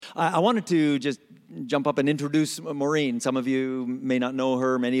I wanted to just jump up and introduce Maureen. Some of you may not know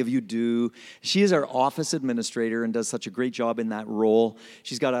her, many of you do. She is our office administrator and does such a great job in that role.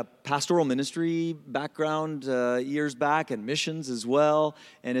 She's got a pastoral ministry background years back and missions as well,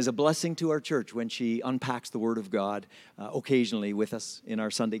 and is a blessing to our church when she unpacks the Word of God occasionally with us in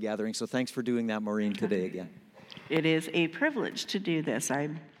our Sunday gathering. So thanks for doing that, Maureen, today again. It is a privilege to do this.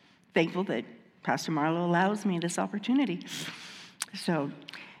 I'm thankful that Pastor Marlowe allows me this opportunity. So,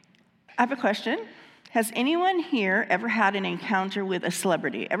 I have a question. Has anyone here ever had an encounter with a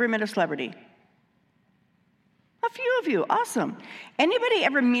celebrity? Ever met a celebrity? A few of you, awesome. Anybody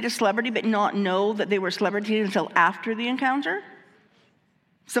ever meet a celebrity but not know that they were celebrities until after the encounter?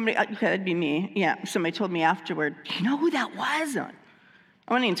 Somebody, okay, that'd be me. Yeah, somebody told me afterward, do you know who that was?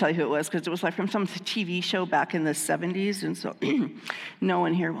 I won't even tell you who it was because it was like from some TV show back in the 70s, and so no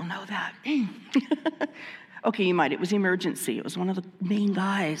one here will know that. Okay, you might. It was Emergency. It was one of the main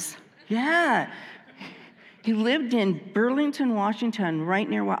guys. Yeah. He lived in Burlington, Washington, right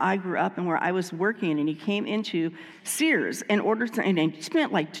near where I grew up and where I was working, and he came into Sears and ordered something, and I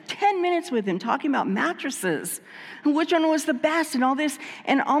spent like 10 minutes with him talking about mattresses and which one was the best and all this,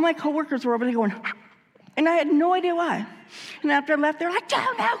 and all my coworkers were over there going, and I had no idea why. And after I left, they're like, I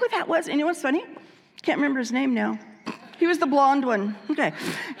don't know who that was. And you know what's funny? Can't remember his name now. He was the blonde one. Okay.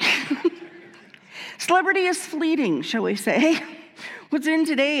 Celebrity is fleeting, shall we say. What's in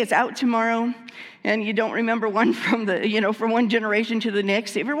today is out tomorrow, and you don't remember one from one generation to the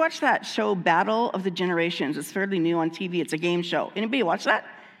next. You ever watch that show, Battle of the Generations? It's fairly new on TV. It's a game show. Anybody watch that?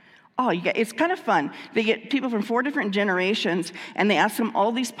 Oh, it's kind of fun. They get people from 4 different generations, and they ask them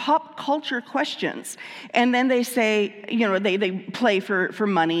all these pop culture questions. And then they say, they play for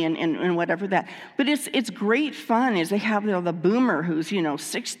money and whatever that. But it's great fun as they have the boomer who's,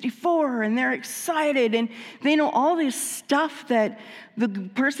 64, and they're excited, and they know all this stuff that the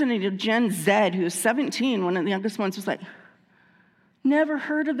person in Gen Z who's 17, one of the youngest ones, was like, never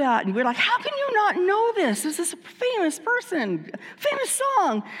heard of that. And we're like, how can you not know this? This is a famous person, famous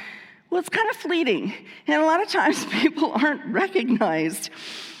song. Well, it's kind of fleeting, and a lot of times people aren't recognized.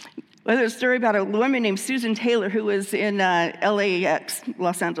 Well, there's a story about a woman named Susan Taylor who was in LAX,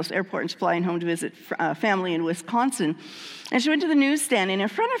 Los Angeles Airport, and she's flying home to visit family in Wisconsin. And she went to the newsstand, and in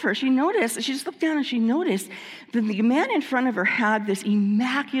front of her, she just looked down and she noticed that the man in front of her had this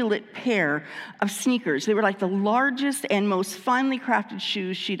immaculate pair of sneakers. They were like the largest and most finely crafted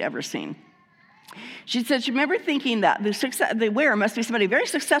shoes she'd ever seen. She said she remembered thinking that the wearer must be somebody very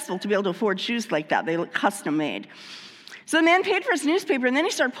successful to be able to afford shoes like that. They look custom made. So the man paid for his newspaper, and then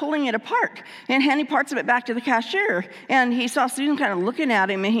he started pulling it apart and handing parts of it back to the cashier. And he saw Susan kind of looking at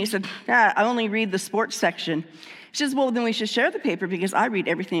him, and he said, I only read the sports section. She says, well, then we should share the paper because I read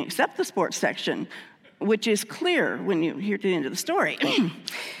everything except the sports section, which is clear when you hear to the end of the story.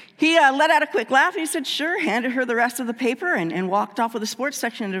 He let out a quick laugh. He said, sure, handed her the rest of the paper and walked off with the sports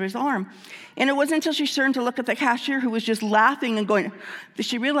section under his arm. And it wasn't until she turned to look at the cashier, who was just laughing and going, that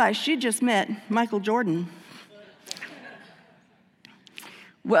she realized she just met Michael Jordan.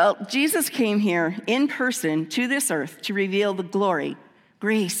 Well, Jesus came here in person to this earth to reveal the glory,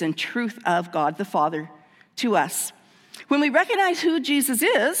 grace, and truth of God the Father to us. When we recognize who Jesus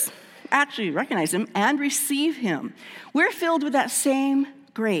is, actually recognize him and receive him, we're filled with that same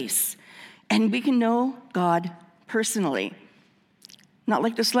grace, and we can know God personally. Not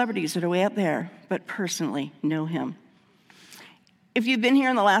like the celebrities that are way up there, but personally know him. If you've been here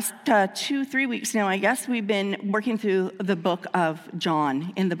in the last 2-3 weeks now, I guess, we've been working through the book of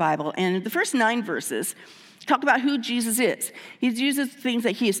John in the Bible, and the first 9 verses talk about who Jesus is. He uses things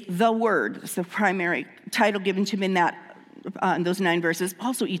like he is the Word. It's the primary title given to him in those 9 verses.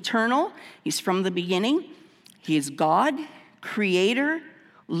 Also eternal. He's from the beginning. He is God, creator,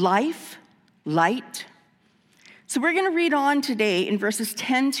 life, light. So we're going to read on today in verses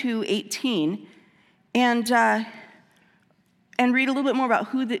 10 to 18 and read a little bit more about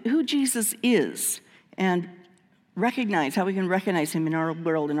who Jesus is and recognize how we can recognize him in our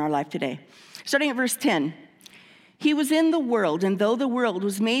world, in our life today. Starting at verse 10. He was in the world, and though the world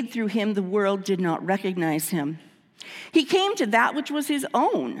was made through him, the world did not recognize him. He came to that which was his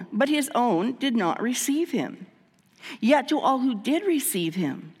own, but his own did not receive him. Yet to all who did receive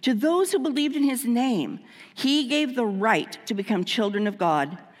him, to those who believed in his name, he gave the right to become children of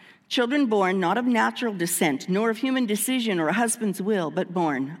God, children born not of natural descent, nor of human decision or a husband's will, but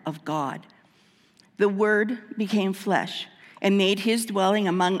born of God. The Word became flesh and made his dwelling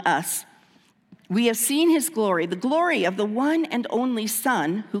among us. We have seen his glory, the glory of the one and only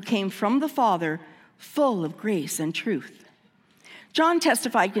Son who came from the Father, full of grace and truth. John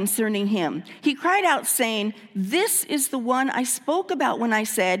testified concerning him. He cried out, saying, "This is the one I spoke about when I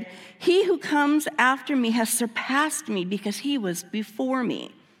said, 'He who comes after me has surpassed me because he was before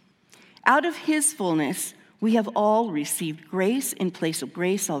me.' Out of his fullness, we have all received grace in place of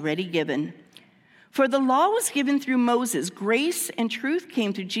grace already given. For the law was given through Moses. Grace and truth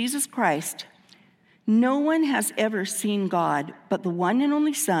came through Jesus Christ. No one has ever seen God, but the one and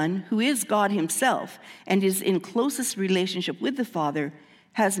only Son, who is God himself and is in closest relationship with the Father,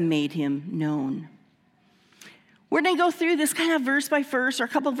 has made him known." We're going to go through this kind of verse by verse or a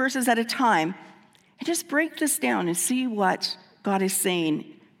couple verses at a time and just break this down and see what God is saying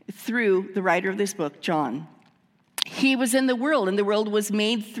through the writer of this book, John. He was in the world, and the world was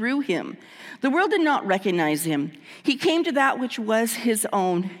made through him. The world did not recognize him. He came to that which was his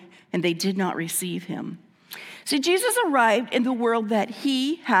own, and they did not receive him. See, Jesus arrived in the world that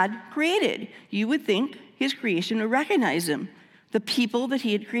he had created. You would think his creation would recognize him, the people that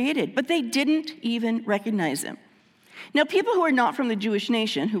he had created, but they didn't even recognize him. Now, people who are not from the Jewish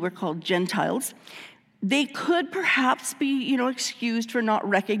nation, who were called Gentiles, they could perhaps be, excused for not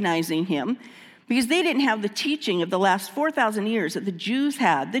recognizing him because they didn't have the teaching of the last 4,000 years that the Jews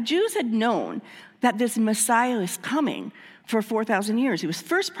had. The Jews had known that this Messiah is coming for 4,000 years. He was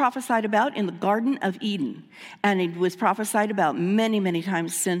first prophesied about in the Garden of Eden, and it was prophesied about many, many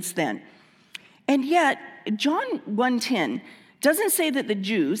times since then. And yet, John 1:10 doesn't say that the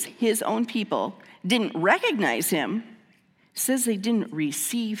Jews, his own people, didn't recognize him. It says they didn't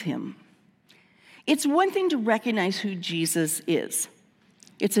receive him. It's one thing to recognize who Jesus is.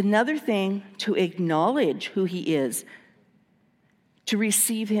 It's another thing to acknowledge who he is, to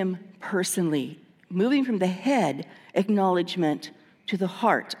receive him personally, moving from the head acknowledgement to the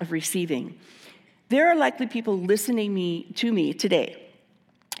heart of receiving. There are likely people listening to me today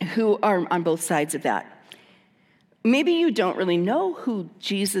who are on both sides of that. Maybe you don't really know who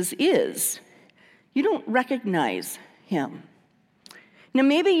Jesus is. You don't recognize him. Now,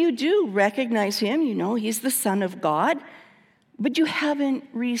 maybe you do recognize him. You know he's the Son of God, but you haven't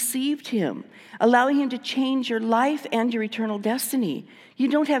received him, allowing him to change your life and your eternal destiny. You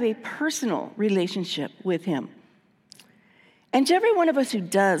don't have a personal relationship with him. And to every one of us who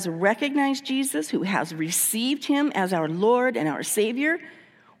does recognize Jesus, who has received him as our Lord and our Savior,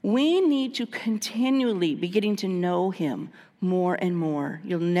 we need to continually be getting to know him more and more.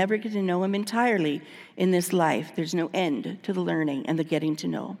 You'll never get to know him entirely in this life. There's no end to the learning and the getting to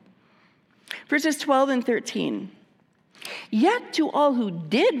know. Verses 12 and 13. "Yet to all who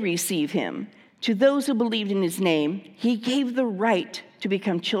did receive him, to those who believed in his name, he gave the right to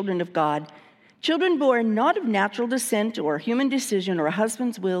become children of God. Children born not of natural descent or human decision or a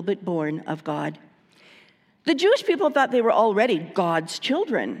husband's will, but born of God." The Jewish people thought they were already God's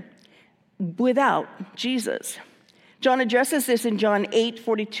children without Jesus. John addresses this in John 8,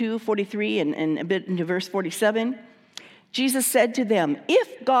 42, 43, and a bit into verse 47. Jesus said to them,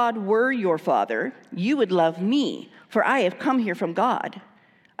 "If God were your father, you would love me, for I have come here from God.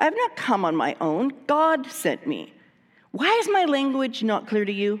 I have not come on my own. God sent me. Why is my language not clear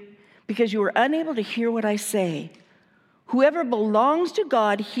to you? Because you are unable to hear what I say. Whoever belongs to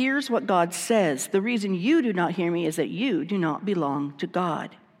God hears what God says. The reason you do not hear me is that you do not belong to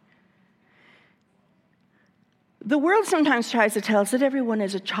God." The world sometimes tries to tell us that everyone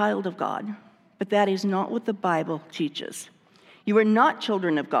is a child of God, but that is not what the Bible teaches. You are not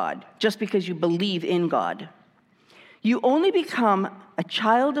children of God just because you believe in God. You only become a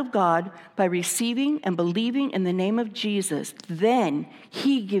child of God by receiving and believing in the name of Jesus. Then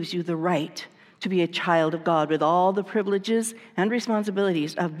he gives you the right to be a child of God with all the privileges and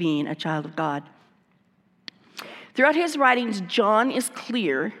responsibilities of being a child of God. Throughout his writings, John is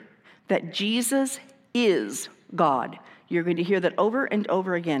clear that Jesus is God. You're going to hear that over and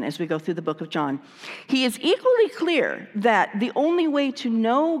over again as we go through the book of John. He is equally clear that the only way to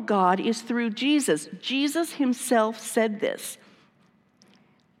know God is through Jesus. Jesus himself said this.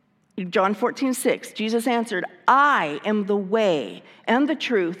 In John 14:6, Jesus answered, "I am the way and the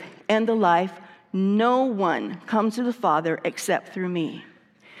truth and the life. No one comes to the Father except through me."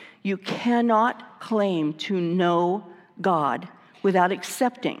 You cannot claim to know God without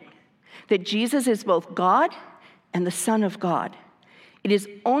accepting that Jesus is both God and the Son of God. It is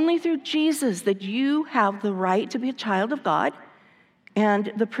only through Jesus that you have the right to be a child of God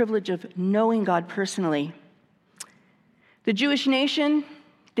and the privilege of knowing God personally. The Jewish nation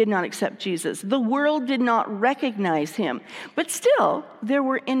did not accept Jesus. The world did not recognize him. But still, there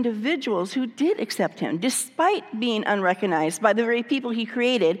were individuals who did accept him. Despite being unrecognized by the very people he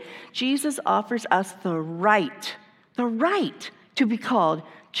created, Jesus offers us the right to be called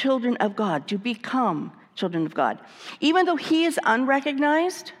children of God, to become children of God. Even though he is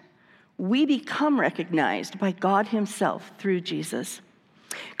unrecognized, we become recognized by God himself through Jesus.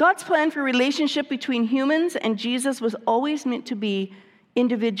 God's plan for relationship between humans and Jesus was always meant to be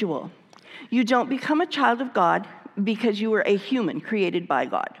individual. You don't become a child of God because you were a human created by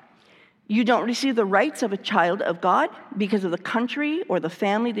God. You don't receive the rights of a child of God because of the country or the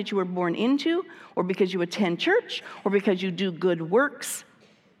family that you were born into, or because you attend church, or because you do good works.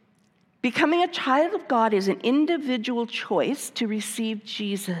 Becoming a child of God is an individual choice to receive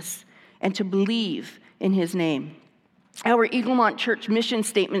Jesus and to believe in his name. Our Eaglemont Church mission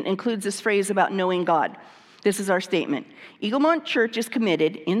statement includes this phrase about knowing God. This is our statement. Eaglemont Church is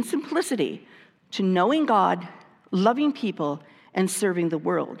committed, in simplicity, to knowing God, loving people, and serving the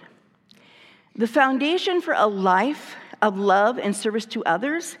world. The foundation for a life of love and service to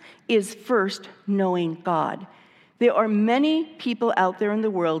others is first knowing God. There are many people out there in the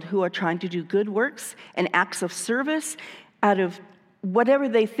world who are trying to do good works and acts of service out of whatever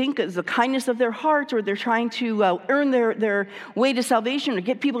they think is the kindness of their heart, or they're trying to earn their way to salvation, or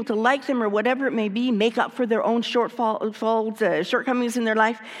get people to like them, or whatever it may be, make up for their own shortcomings in their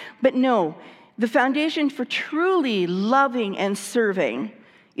life. But no, the foundation for truly loving and serving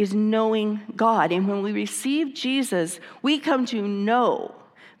is knowing God. And when we receive Jesus, we come to know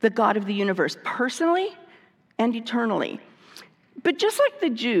the God of the universe personally and eternally. But just like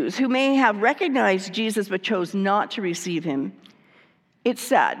the Jews who may have recognized Jesus but chose not to receive him, it's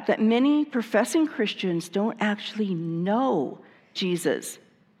sad that many professing Christians don't actually know Jesus.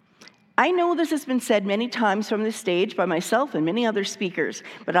 I know this has been said many times from this stage by myself and many other speakers,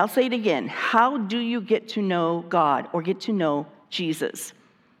 but I'll say it again. How do you get to know God or get to know Jesus?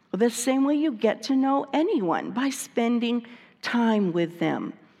 Well, the same way you get to know anyone, by spending time with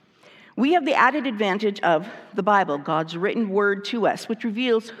them. We have the added advantage of the Bible, God's written word to us, which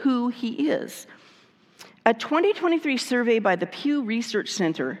reveals who he is. A 2023 survey by the Pew Research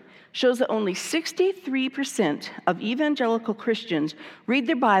Center shows that only 63% of evangelical Christians read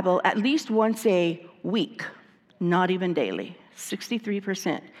their Bible at least once a week, not even daily.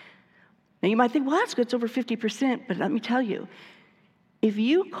 63%. Now you might think, well, that's good, it's over 50%, but let me tell you, if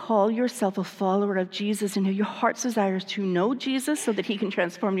you call yourself a follower of Jesus and your heart's desire is to know Jesus so that he can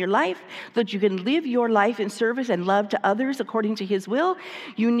transform your life, that you can live your life in service and love to others according to his will,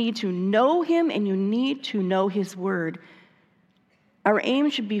 you need to know him and you need to know his word. Our aim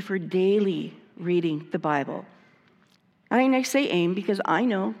should be for daily reading the Bible. I say aim because I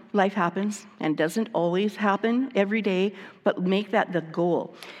know life happens and doesn't always happen every day, but make that the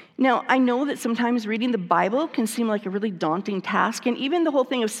goal. Now, I know that sometimes reading the Bible can seem like a really daunting task, and even the whole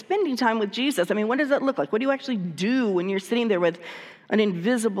thing of spending time with Jesus. I mean, what does that look like? What do you actually do when you're sitting there with an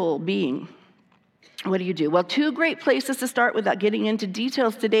invisible being? What do you do? Well, two great places to start without getting into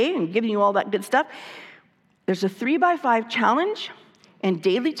details today and giving you all that good stuff. There's a 3x5 challenge and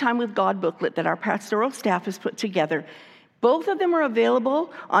daily time with God booklet that our pastoral staff has put together. Both of them are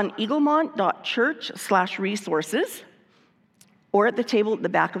available on eaglemont.church/resources. or at the table at the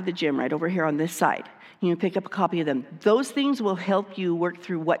back of the gym right over here on this side. You can pick up a copy of them. Those things will help you work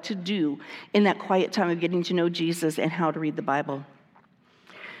through what to do in that quiet time of getting to know Jesus and how to read the Bible.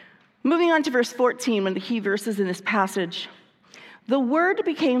 Moving on to verse 14, one of the key verses in this passage. The Word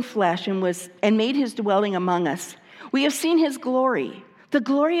became flesh and made his dwelling among us. We have seen his glory, the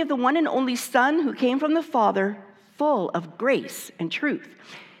glory of the one and only Son who came from the Father, full of grace and truth.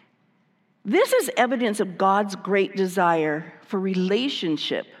 This is evidence of God's great desire for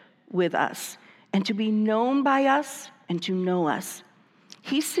relationship with us and to be known by us and to know us.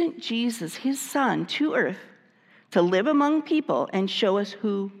 He sent Jesus, his Son, to earth to live among people and show us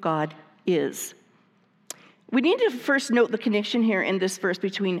who God is. We need to first note the connection here in this verse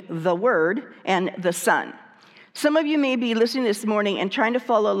between the Word and the Son. Some of you may be listening this morning and trying to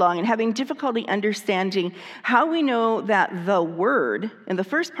follow along and having difficulty understanding how we know that the Word, in the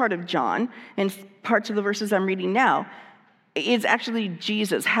first part of John, and parts of the verses I'm reading now, is actually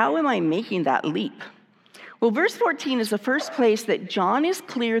Jesus. How am I making that leap? Well, verse 14 is the first place that John is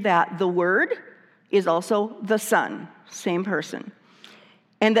clear that the Word is also the Son, same person.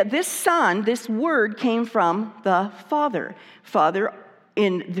 And that this Son, this Word, came from the Father. Father,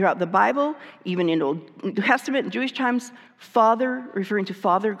 throughout the Bible, even in Old Testament and Jewish times, Father, referring to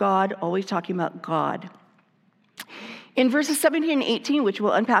Father God, always talking about God. In verses 17 and 18, which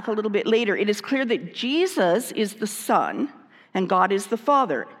we'll unpack a little bit later, it is clear that Jesus is the Son and God is the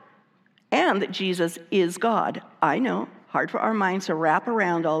Father, and that Jesus is God. I know, hard for our minds to wrap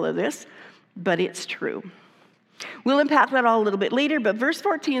around all of this, but it's true. We'll unpack that all a little bit later, but verse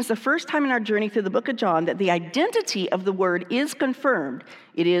 14 is the first time in our journey through the book of John that the identity of the Word is confirmed.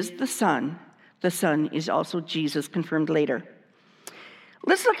 It is the Son, the Son is also Jesus, confirmed later.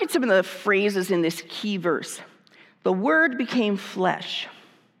 Let's look at some of the phrases in this key verse. The Word became flesh.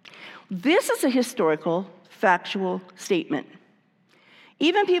 This is a historical, factual statement.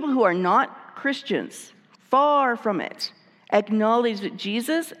 Even people who are not Christians, far from it, acknowledge that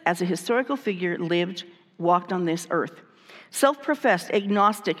Jesus, as a historical figure, walked on this earth. Self-professed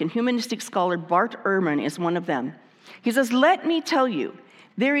agnostic and humanistic scholar Bart Ehrman is one of them. He says, "Let me tell you,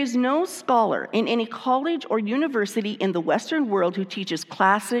 there is no scholar in any college or university in the Western world who teaches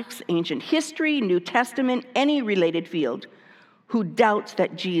classics, ancient history, New Testament, any related field, who doubts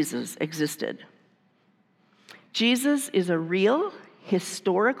that Jesus existed." Jesus is a real,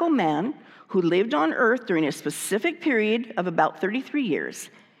 historical man who lived on earth during a specific period of about 33 years.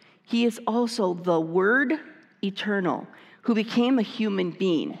 He is also the Word eternal, who became a human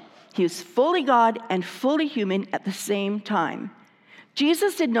being. He is fully God and fully human at the same time.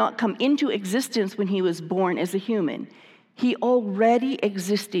 Jesus did not come into existence when he was born as a human. He already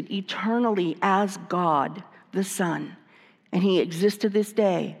existed eternally as God the Son. And he exists to this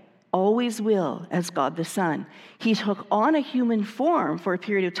day, always will, as God the Son. He took on a human form for a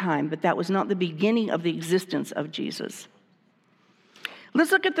period of time, but that was not the beginning of the existence of Jesus.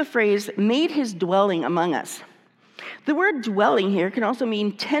 Let's look at the phrase, made his dwelling among us. The word dwelling here can also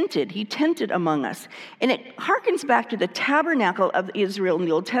mean tented. He tented among us. And it harkens back to the tabernacle of Israel in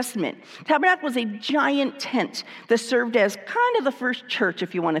the Old Testament. Tabernacle was a giant tent that served as kind of the first church,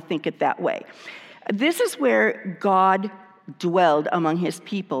 if you want to think it that way. This is where God dwelled among his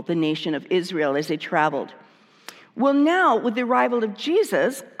people, the nation of Israel, as they traveled. Well, now, with the arrival of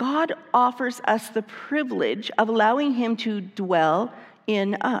Jesus, God offers us the privilege of allowing him to dwell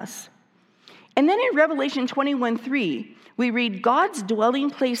in us. And then in Revelation 21:3, we read, "God's dwelling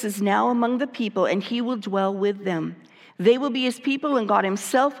place is now among the people, and he will dwell with them. They will be his people, and God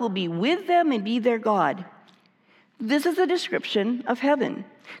himself will be with them and be their God." This is a description of heaven.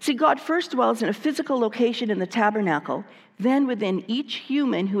 See, God first dwells in a physical location in the tabernacle, then within each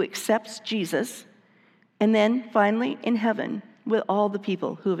human who accepts Jesus, and then finally in heaven with all the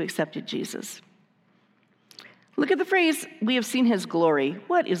people who have accepted Jesus. Look at the phrase, "we have seen his glory."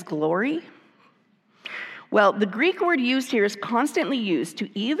 What is glory? Well, the Greek word used here is constantly used to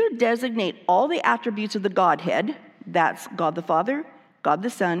either designate all the attributes of the Godhead, that's God the Father, God the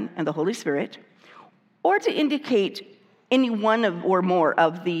Son, and the Holy Spirit, or to indicate any one of or more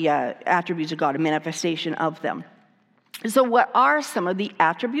of the attributes of God, a manifestation of them. So what are some of the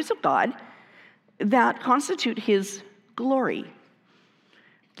attributes of God that constitute his glory?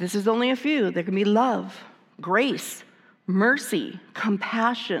 This is only a few. There can be love, grace, mercy,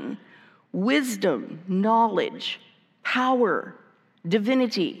 compassion, wisdom, knowledge, power,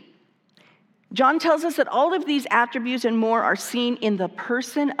 divinity. John tells us that all of these attributes and more are seen in the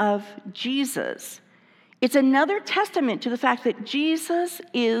person of Jesus. It's another testament to the fact that Jesus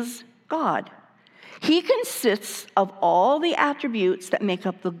is God. He consists of all the attributes that make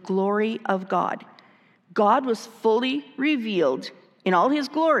up the glory of God. God was fully revealed in all his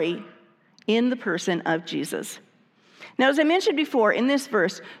glory in the person of Jesus. Now, as I mentioned before, in this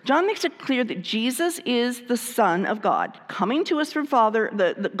verse, John makes it clear that Jesus is the Son of God, coming to us from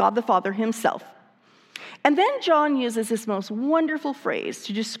God the Father himself. And then John uses this most wonderful phrase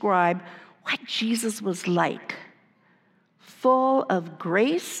to describe what Jesus was like. Full of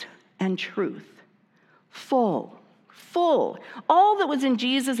grace and truth. Full. All that was in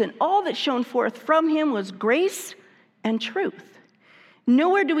Jesus and all that shone forth from him was grace and truth.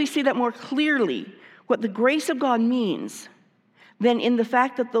 Nowhere do we see that more clearly, what the grace of God means, than in the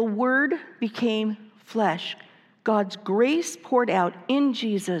fact that the Word became flesh. God's grace poured out in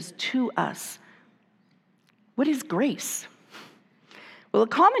Jesus to us. What is grace? Well, a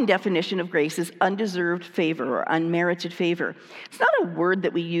common definition of grace is undeserved favor or unmerited favor. It's not a word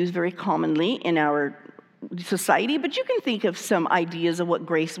that we use very commonly in our society, but you can think of some ideas of what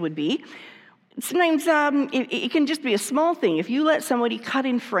grace would be. Sometimes it can just be a small thing. If you let somebody cut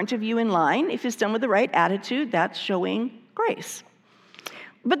in front of you in line, if it's done with the right attitude, that's showing grace.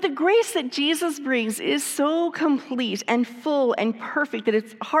 But the grace that Jesus brings is so complete and full and perfect that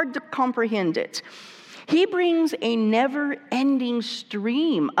it's hard to comprehend it. He brings a never-ending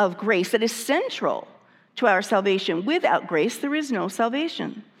stream of grace that is central to our salvation. Without grace, there is no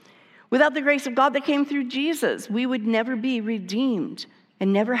salvation. Without the grace of God that came through Jesus, we would never be redeemed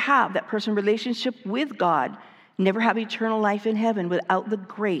and never have that personal relationship with God, never have eternal life in heaven without the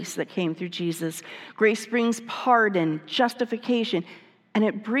grace that came through Jesus. Grace brings pardon, justification, and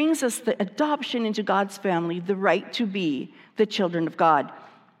it brings us the adoption into God's family, the right to be the children of God.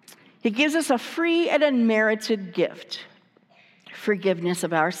 He gives us a free and unmerited gift. forgiveness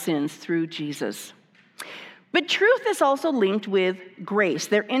of our sins through Jesus. But truth is also linked with grace.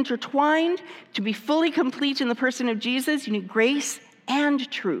 They're intertwined. To be fully complete in the person of Jesus, you need grace and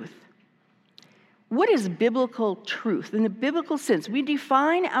truth. What is biblical truth? In the biblical sense, we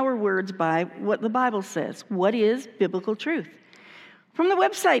define our words by what the Bible says. What is biblical truth? From the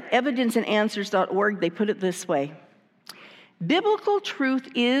website evidenceandanswers.org, they put it this way. Biblical truth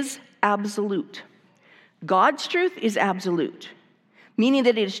is absolute. God's truth is absolute, meaning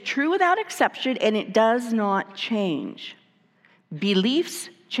that it is true without exception and it does not change. Beliefs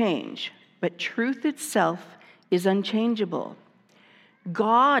change, but truth itself is unchangeable.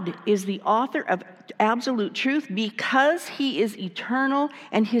 God is the author of absolute truth because he is eternal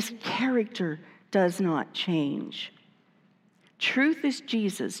and his character does not change. Truth is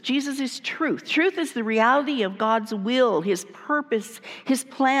Jesus. Jesus is truth. Truth is the reality of God's will, his purpose, his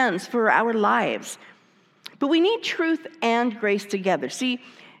plans for our lives. But we need truth and grace together. See,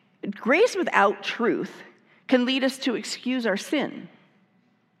 grace without truth can lead us to excuse our sin.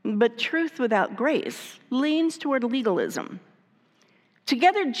 But truth without grace leans toward legalism.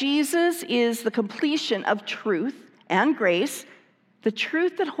 Together, Jesus is the completion of truth and grace, the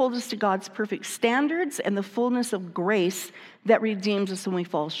truth that holds us to God's perfect standards and the fullness of grace that redeems us when we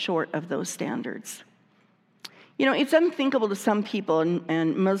fall short of those standards. You know, it's unthinkable to some people,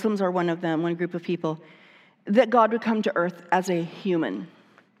 and Muslims are one of them, one group of people, that God would come to earth as a human.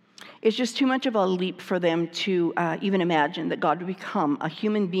 It's just too much of a leap for them to even imagine that God would become a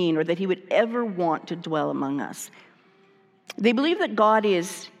human being or that he would ever want to dwell among us. They believe that God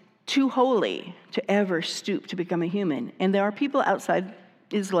is too holy to ever stoop to become a human. And there are people outside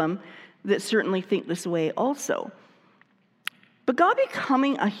Islam that certainly think this way also. But God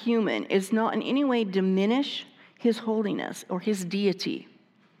becoming a human is not in any way diminish his holiness or his deity.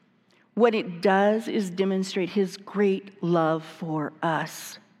 What it does is demonstrate his great love for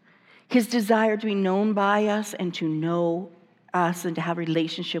us, his desire to be known by us and to know us and to have a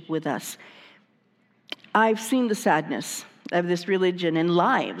relationship with us. I've seen the sadness of this religion and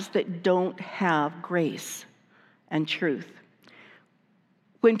lives that don't have grace and truth.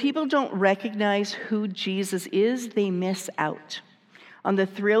 When people don't recognize who Jesus is, they miss out on the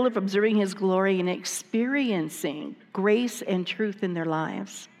thrill of observing his glory and experiencing grace and truth in their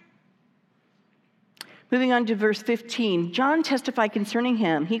lives. Moving on to verse 15, John testified concerning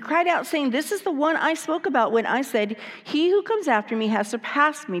him. He cried out, saying, "This is the one I spoke about when I said, 'He who comes after me has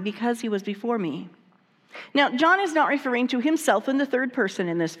surpassed me because he was before me.'" Now, John is not referring to himself in the third person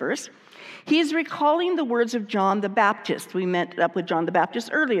in this verse. He is recalling the words of John the Baptist. We met up with John the Baptist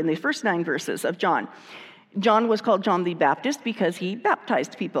earlier in the first 9 verses of John. John was called John the Baptist because he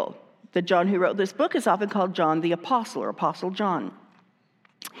baptized people. The John who wrote this book is often called John the Apostle or Apostle John.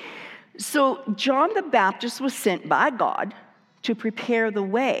 So John the Baptist was sent by God to prepare the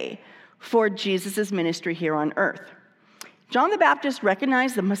way for Jesus' ministry here on earth. John the Baptist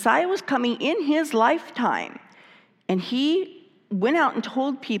recognized the Messiah was coming in his lifetime, and he went out and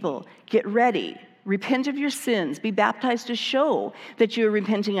told people, get ready, repent of your sins, be baptized to show that you're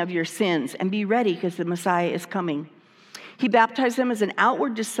repenting of your sins, and be ready because the Messiah is coming. He baptized them as an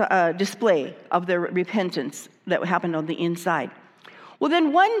outward display of their repentance that happened on the inside. Well,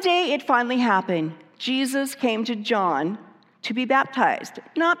 then one day it finally happened. Jesus came to John to be baptized,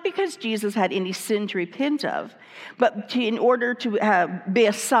 not because Jesus had any sin to repent of, but in order to be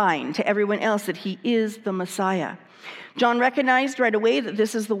a sign to everyone else that he is the Messiah. John recognized right away that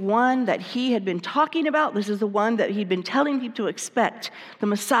this is the one that he had been talking about. This is the one that he'd been telling people to expect, the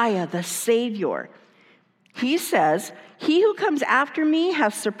Messiah, the Savior. He says, "He who comes after me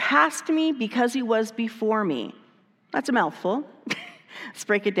has surpassed me because he was before me." That's a mouthful. Let's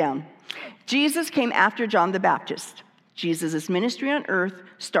break it down. Jesus came after John the Baptist. Jesus' ministry on earth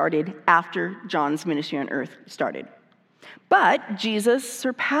started after John's ministry on earth started. But Jesus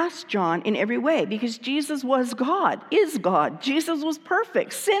surpassed John in every way because Jesus was God, is God. Jesus was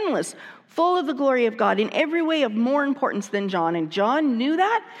perfect, sinless, full of the glory of God in every way of more importance than John. And John knew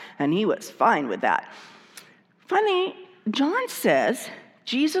that, and he was fine with that. Finally, John says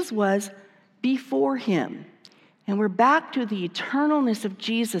Jesus was before him. And we're back to the eternalness of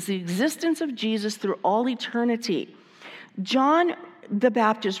Jesus, the existence of Jesus through all eternity. John the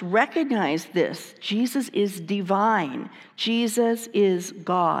Baptist recognized this. Jesus is divine. Jesus is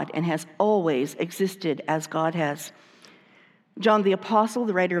God and has always existed as God has. John the Apostle,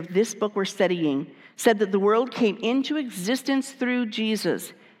 the writer of this book we're studying, said that the world came into existence through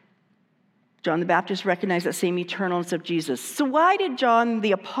Jesus. John the Baptist recognized that same eternalness of Jesus. So why did John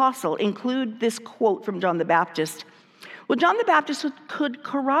the Apostle include this quote from John the Baptist? Well, John the Baptist could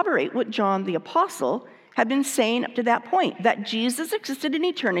corroborate what John the Apostle had been saying up to that point, that Jesus existed in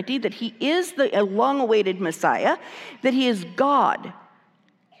eternity, that he is the long-awaited Messiah, that he is God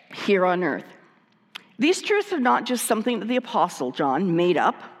here on earth. These truths are not just something that the Apostle John made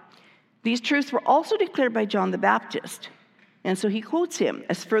up. These truths were also declared by John the Baptist. And so he quotes him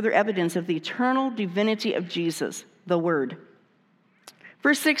as further evidence of the eternal divinity of Jesus, the Word.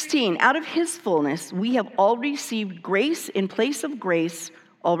 Verse 16, out of his fullness, we have all received grace in place of grace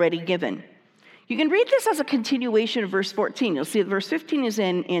already given. You can read this as a continuation of verse 14. You'll see that verse 15 is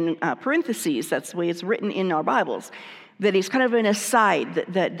in parentheses. That's the way it's written in our Bibles. That is kind of an aside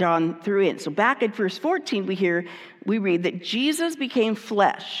that John threw in. So back at verse 14, we read that Jesus became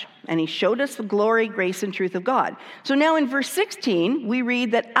flesh, and he showed us the glory, grace, and truth of God. So now in verse 16, we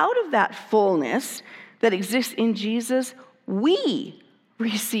read that out of that fullness that exists in Jesus, we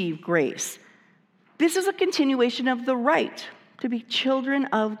receive grace. This is a continuation of the right to be children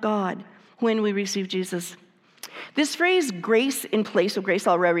of God when we receive Jesus. This phrase, grace in place of grace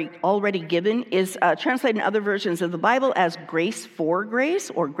already given, is translated in other versions of the Bible as grace for grace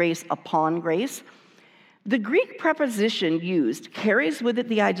or grace upon grace. The Greek preposition used carries with it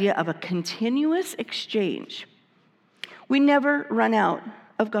the idea of a continuous exchange. We never run out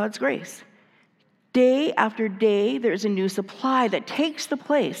of God's grace. Day after day, there's a new supply that takes the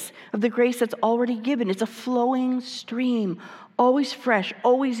place of the grace that's already given. It's a flowing stream, always fresh,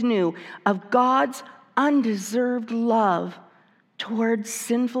 always new, of God's undeserved love towards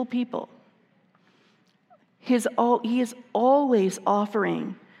sinful people. He is always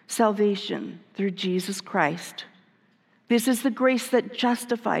offering salvation through Jesus Christ. This is the grace that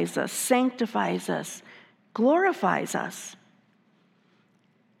justifies us, sanctifies us, glorifies us.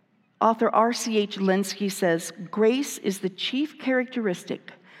 Author R.C.H. Lenski says, grace is the chief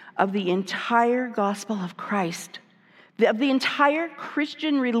characteristic of the entire gospel of Christ, of the entire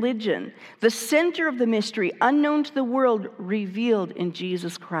Christian religion, the center of the mystery, unknown to the world, revealed in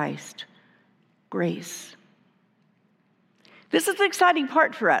Jesus Christ. Grace. This is the exciting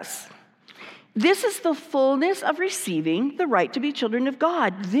part for us. This is the fullness of receiving the right to be children of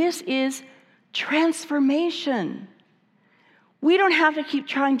God. This is transformation. We don't have to keep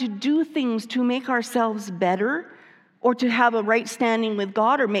trying to do things to make ourselves better or to have a right standing with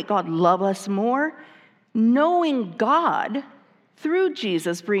God or make God love us more. Knowing God through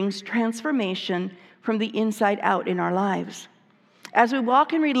Jesus brings transformation from the inside out in our lives. As we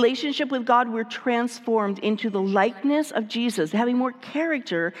walk in relationship with God, we're transformed into the likeness of Jesus, having more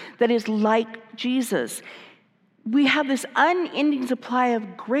character that is like Jesus. We have this unending supply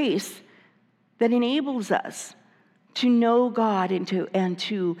of grace that enables us to know God and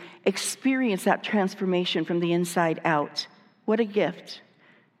to experience that transformation from the inside out. What a gift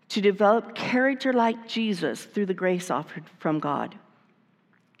to develop character like Jesus through the grace offered from God.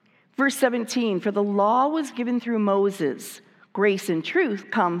 Verse 17, for the law was given through Moses. Grace and truth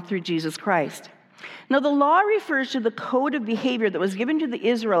come through Jesus Christ. Now, the law refers to the code of behavior that was given to the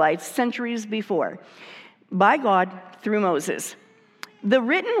Israelites centuries before by God through Moses. The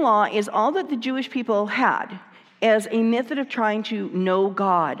written law is all that the Jewish people had as a method of trying to know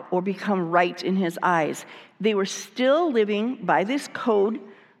God or become right in his eyes. They were still living by this code,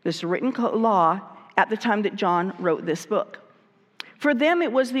 this written law, at the time that John wrote this book. For them,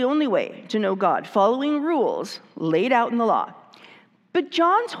 it was the only way to know God, following rules laid out in the law. But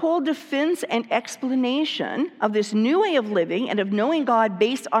John's whole defense and explanation of this new way of living and of knowing God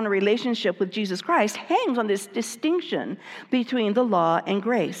based on a relationship with Jesus Christ hangs on this distinction between the law and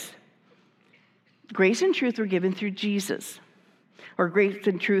grace. Grace and truth were given through Jesus, or grace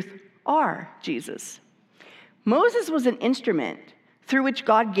and truth are Jesus. Moses was an instrument through which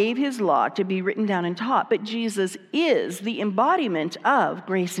God gave his law to be written down and taught, but Jesus is the embodiment of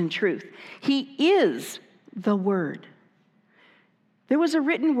grace and truth. He is the Word. There was a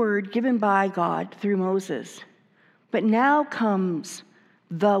written word given by God through Moses, but now comes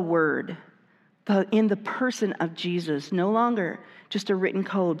the Word in the person of Jesus, no longer just a written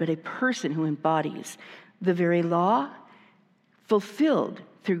code, but a person who embodies the very law fulfilled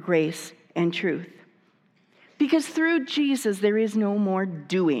through grace and truth. Because through Jesus, there is no more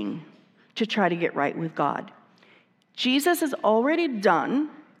doing to try to get right with God. Jesus has already done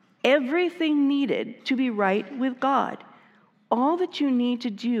everything needed to be right with God. All that you need to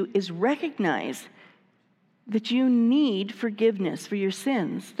do is recognize that you need forgiveness for your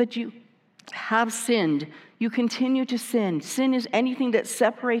sins, that you have sinned, you continue to sin. Sin is anything that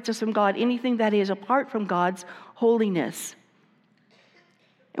separates us from God, anything that is apart from God's holiness.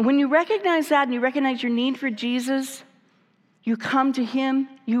 And when you recognize that and you recognize your need for Jesus, you come to him,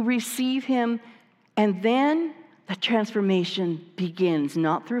 you receive him, and then the transformation begins,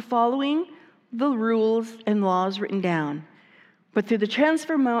 not through following, the rules and laws written down, but through the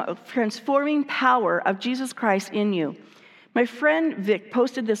transforming power of Jesus Christ in you. My friend Vic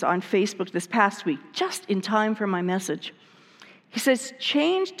posted this on Facebook this past week, just in time for my message. He says,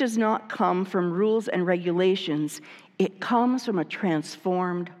 change does not come from rules and regulations. It comes from a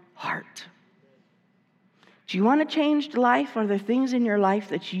transformed heart. Do you want to change life? Are there things in your life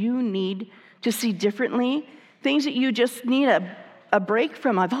that you need to see differently? Things that you just need a break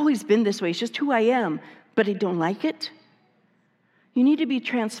from? I've always been this way. It's just who I am, but I don't like it. You need to be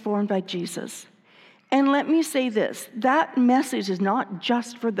transformed by Jesus. And let me say this, that message is not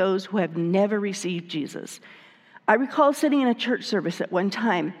just for those who have never received Jesus. I recall sitting in a church service at one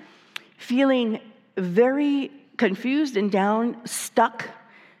time, feeling very confused and down, stuck,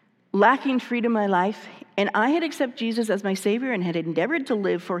 lacking freedom in my life. And I had accepted Jesus as my Savior and had endeavored to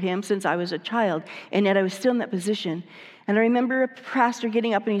live for Him since I was a child, and yet I was still in that position. And I remember a pastor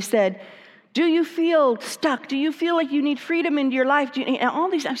getting up and he said, do you feel stuck? Do you feel like you need freedom in your life? And all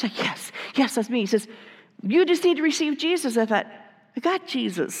these, I was like, yes, that's me. He says, you just need to receive Jesus. I thought, I got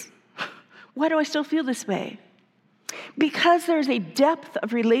Jesus. Why do I still feel this way? Because there's a depth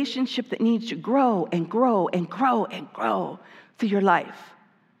of relationship that needs to grow and grow and grow and grow through your life.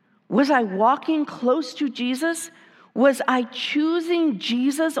 Was I walking close to Jesus? Was I choosing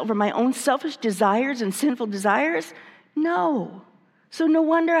Jesus over my own selfish desires and sinful desires? No. So no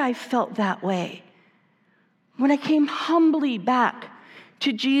wonder I felt that way. When I came humbly back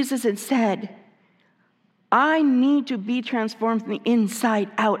to Jesus and said, I need to be transformed from the inside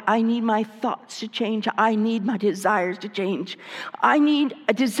out. I need my thoughts to change. I need my desires to change. I need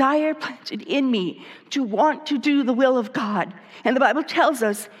a desire planted in me to want to do the will of God. And the Bible tells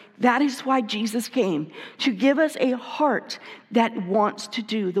us that is why Jesus came, to give us a heart that wants to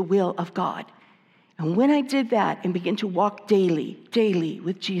do the will of God. And when I did that and began to walk daily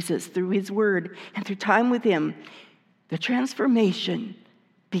with Jesus through His Word and through time with Him, the transformation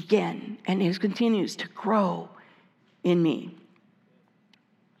began, and it continues to grow in me.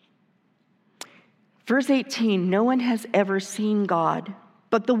 Verse 18, no one has ever seen God,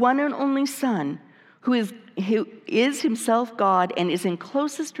 but the one and only Son, who is Himself God and is in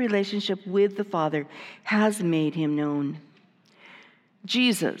closest relationship with the Father, has made Him known.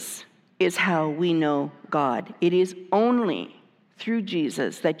 Jesus is how we know God. It is only through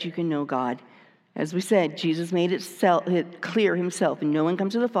Jesus that you can know God. As we said, Jesus made it clear Himself, and no one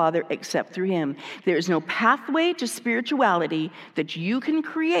comes to the Father except through Him. There is no pathway to spirituality that you can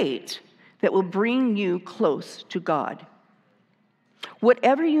create that will bring you close to God.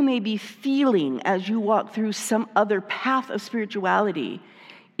 Whatever you may be feeling as you walk through some other path of spirituality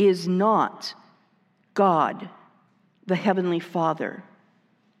is not God, the Heavenly Father.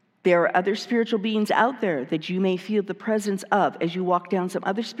 There are other spiritual beings out there that you may feel the presence of as you walk down some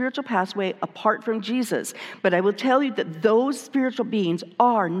other spiritual pathway apart from Jesus. But I will tell you that those spiritual beings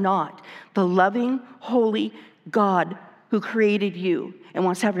are not the loving, holy God who created you and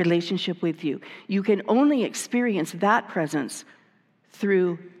wants to have a relationship with you. You can only experience that presence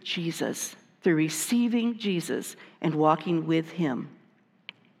through Jesus, through receiving Jesus and walking with Him.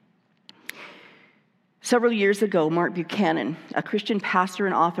 Several years ago, Mark Buchanan, a Christian pastor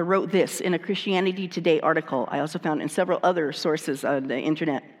and author, wrote this in a Christianity Today article. I also found in several other sources on the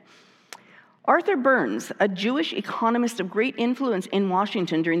internet. Arthur Burns, a Jewish economist of great influence in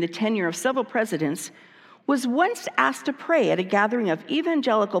Washington during the tenure of several presidents, was once asked to pray at a gathering of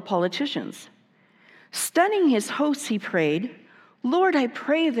evangelical politicians. Stunning his hosts, he prayed, "Lord, I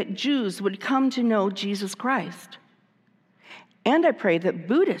pray that Jews would come to know Jesus Christ. And I pray that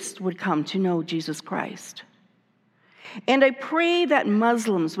Buddhists would come to know Jesus Christ. And I pray that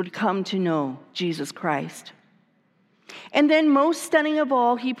Muslims would come to know Jesus Christ." And then most stunning of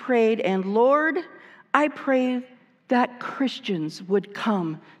all, he prayed, "And Lord, I pray that Christians would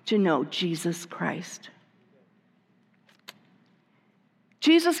come to know Jesus Christ."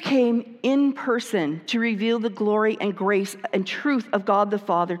 Jesus came in person to reveal the glory and grace and truth of God the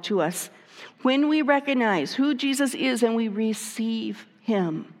Father to us. When we recognize who Jesus is and we receive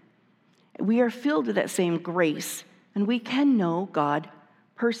Him, we are filled with that same grace, and we can know God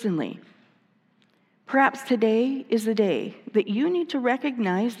personally. Perhaps today is the day that you need to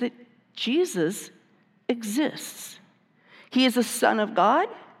recognize that Jesus exists. He is the Son of God,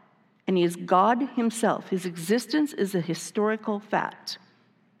 and He is God Himself. His existence is a historical fact.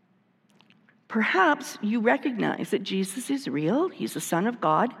 Perhaps you recognize that Jesus is real, He's the Son of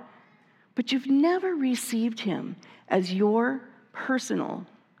God, but you've never received Him as your personal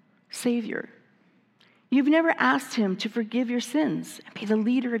Savior. You've never asked Him to forgive your sins and be the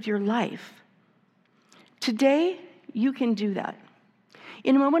leader of your life. Today, you can do that.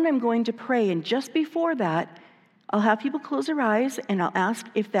 In a moment, I'm going to pray, and just before that, I'll have people close their eyes, and I'll ask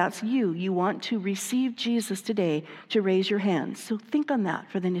if that's you. You want to receive Jesus today, to raise your hands. So think on that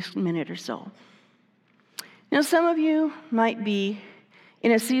for the next minute or so. Now, some of you might be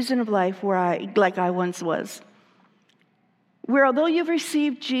in a season of life like I once was, where although you've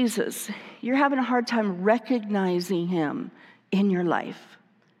received Jesus, you're having a hard time recognizing him in your life.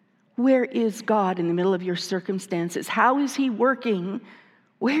 Where is God in the middle of your circumstances? How is he working?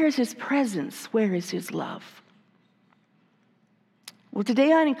 Where is his presence? Where is his love? Well,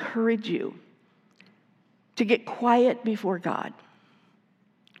 today I encourage you to get quiet before God,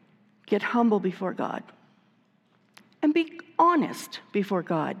 get humble before God, and be honest before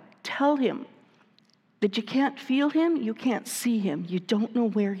God. Tell him that you can't feel him, you can't see him, you don't know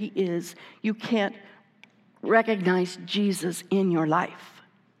where he is, you can't recognize Jesus in your life.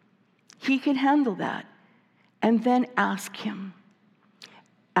 He can handle that. And then ask him.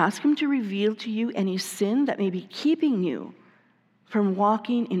 Ask him to reveal to you any sin that may be keeping you from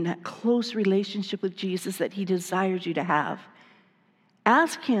walking in that close relationship with Jesus that he desires you to have.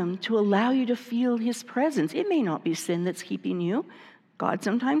 Ask him to allow you to feel his presence. It may not be sin that's keeping you. God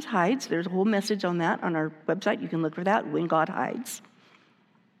sometimes hides. There's a whole message on that on our website. You can look for that, When God Hides.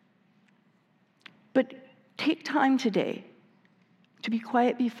 But take time today to be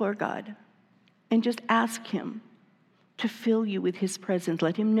quiet before God and just ask him to fill you with his presence.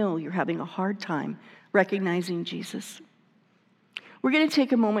 Let him know you're having a hard time recognizing Jesus. We're going to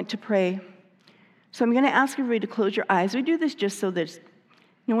take a moment to pray. So I'm going to ask everybody to close your eyes. We do this just so there's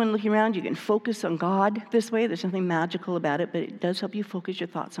no one looking around. You can focus on God this way. There's nothing magical about it, but it does help you focus your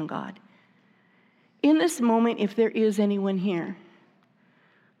thoughts on God. In this moment, if there is anyone here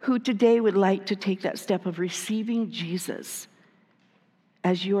who today would like to take that step of receiving Jesus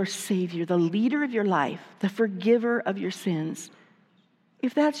as your Savior, the leader of your life, the forgiver of your sins,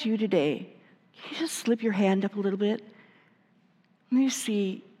 if that's you today, can you just slip your hand up a little bit? Let me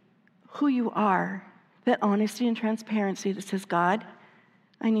see who you are, that honesty and transparency that says, God,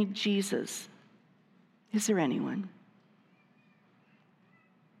 I need Jesus. Is there anyone?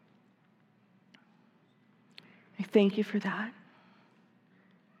 I thank you for that.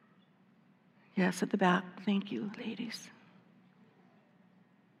 Yes, at the back. Thank you, ladies.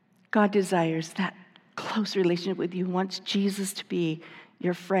 God desires that close relationship with you, wants Jesus to be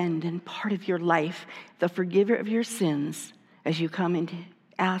your friend and part of your life, the forgiver of your sins, as you come and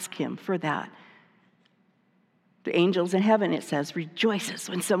ask him for that. The angels in heaven, it says, rejoices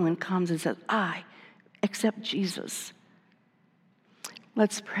when someone comes and says, I accept Jesus.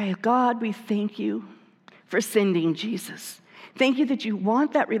 Let's pray. God, we thank you for sending Jesus. Thank you that you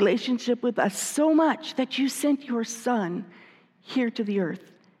want that relationship with us so much that you sent your Son here to the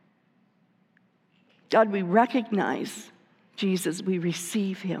earth. God, we recognize Jesus. We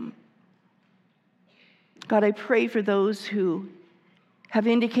receive him. God, I pray for those who have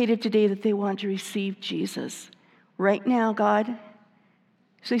indicated today that they want to receive Jesus. Right now, God,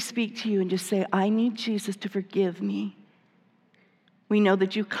 as they speak to you and just say, I need Jesus to forgive me. We know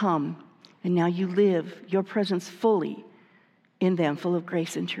that you come and now you live your presence fully in them, full of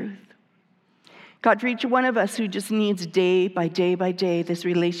grace and truth. God, for each one of us who just needs day by day by day this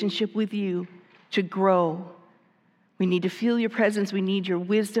relationship with you to grow, we need to feel your presence. We need your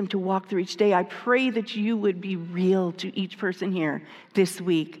wisdom to walk through each day. I pray that you would be real to each person here this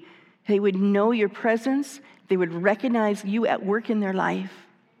week. They would know your presence. They would recognize you at work in their life.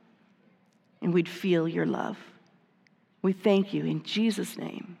 And we'd feel your love. We thank you in Jesus'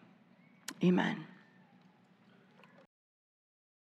 name. Amen.